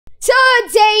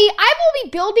Today, I will be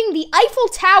building the Eiffel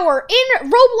Tower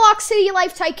in Roblox City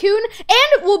Life Tycoon,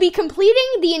 and we'll be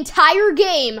completing the entire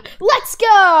game. Let's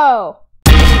go!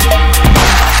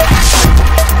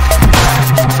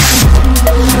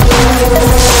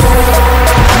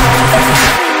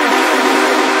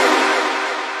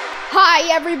 Hi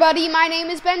everybody, my name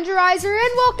is Benjerizer,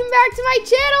 and welcome back to my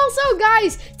channel. So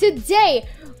guys, today,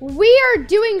 we are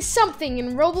doing something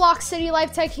in Roblox City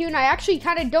Life Tycoon. I actually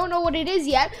kind of don't know what it is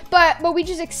yet, but we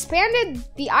just expanded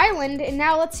the island, and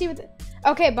now let's see what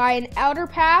okay, by an outer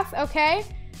path, okay.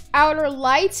 Outer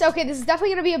lights, okay, this is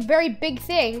definitely gonna be a very big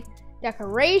thing.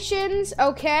 Decorations,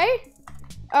 okay.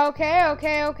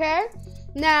 Okay.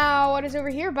 Now, what is over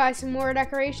here? Buy some more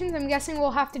decorations. I'm guessing we'll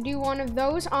have to do one of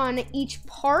those on each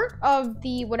part of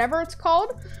the whatever it's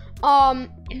called.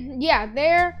 Yeah,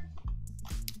 there.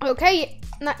 Okay,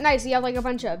 nice. You have like a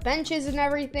bunch of benches and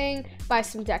everything. Buy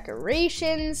some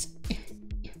decorations.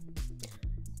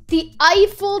 The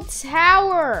Eiffel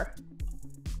Tower.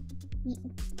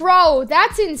 Bro,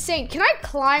 that's insane. Can I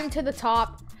climb to the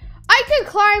top? I could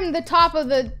climb the top of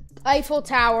the Eiffel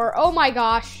Tower. Oh my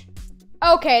gosh.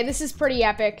 Okay, this is pretty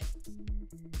epic.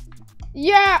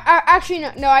 Yeah, actually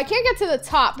no, I can't get to the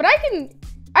top, but I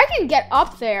can get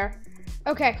up there.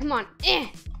 Okay, come on.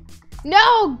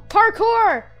 No,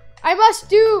 parkour. I must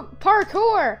do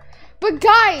parkour. But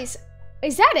guys,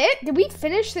 is that it? Did we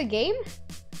finish the game?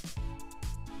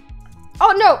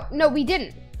 Oh no, we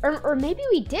didn't. Or maybe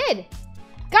we did.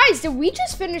 Guys, did we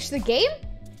just finish the game?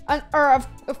 Or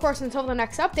of course until the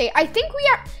next update. I think we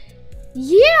are.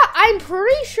 Yeah, I'm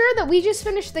pretty sure that we just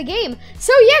finished the game.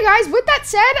 So yeah, guys, with that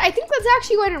said, I think that's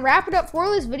actually going to wrap it up for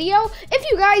this video.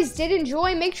 If you guys did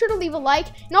enjoy, make sure to leave a like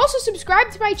and also subscribe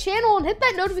to my channel and hit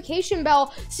that notification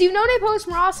bell so you know when I post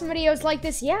more awesome videos like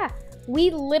this. Yeah, we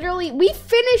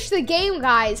finished the game,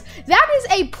 guys. That is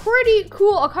a pretty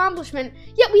cool accomplishment.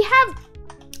 Yet we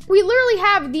literally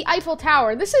have the Eiffel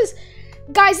Tower.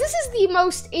 Guys, this is the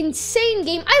most insane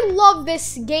game. I love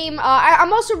this game.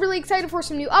 I'm also really excited for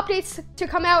some new updates to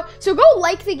come out. So go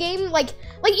like the game. Like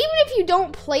even if you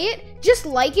don't play it, just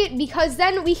like it, because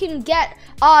then we can get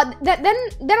then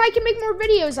I can make more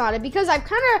videos on it, because I've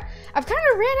kind of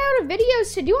ran out of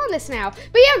videos to do on this now.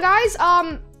 But yeah, guys,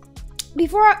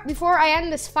 before I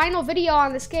end this final video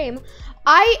on this game,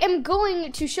 I am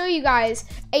going to show you guys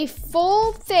a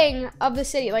full thing of the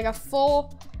city, like a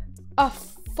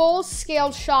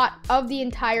full-scale shot of the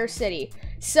entire city.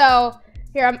 So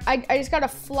here, I just gotta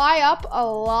fly up a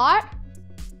lot,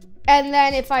 and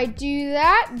then if I do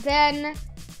that, then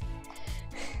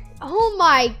oh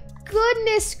my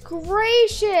goodness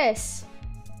gracious,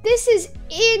 this is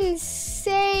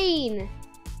insane.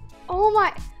 Oh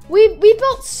my, we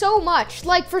built so much.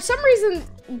 Like, for some reason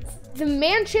the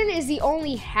mansion is the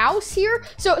only house here.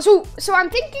 So I'm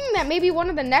thinking that maybe one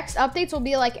of the next updates will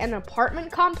be like an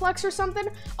apartment complex or something.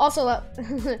 Also,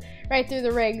 right through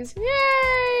the rings.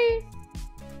 Yay!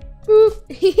 Boop.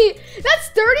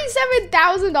 That's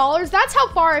 $37,000. That's how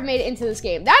far I've made it into this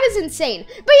game. That is insane.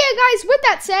 But yeah, guys, with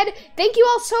that said, thank you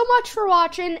all so much for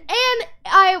watching, and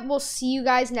I will see you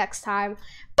guys next time.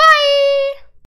 Bye!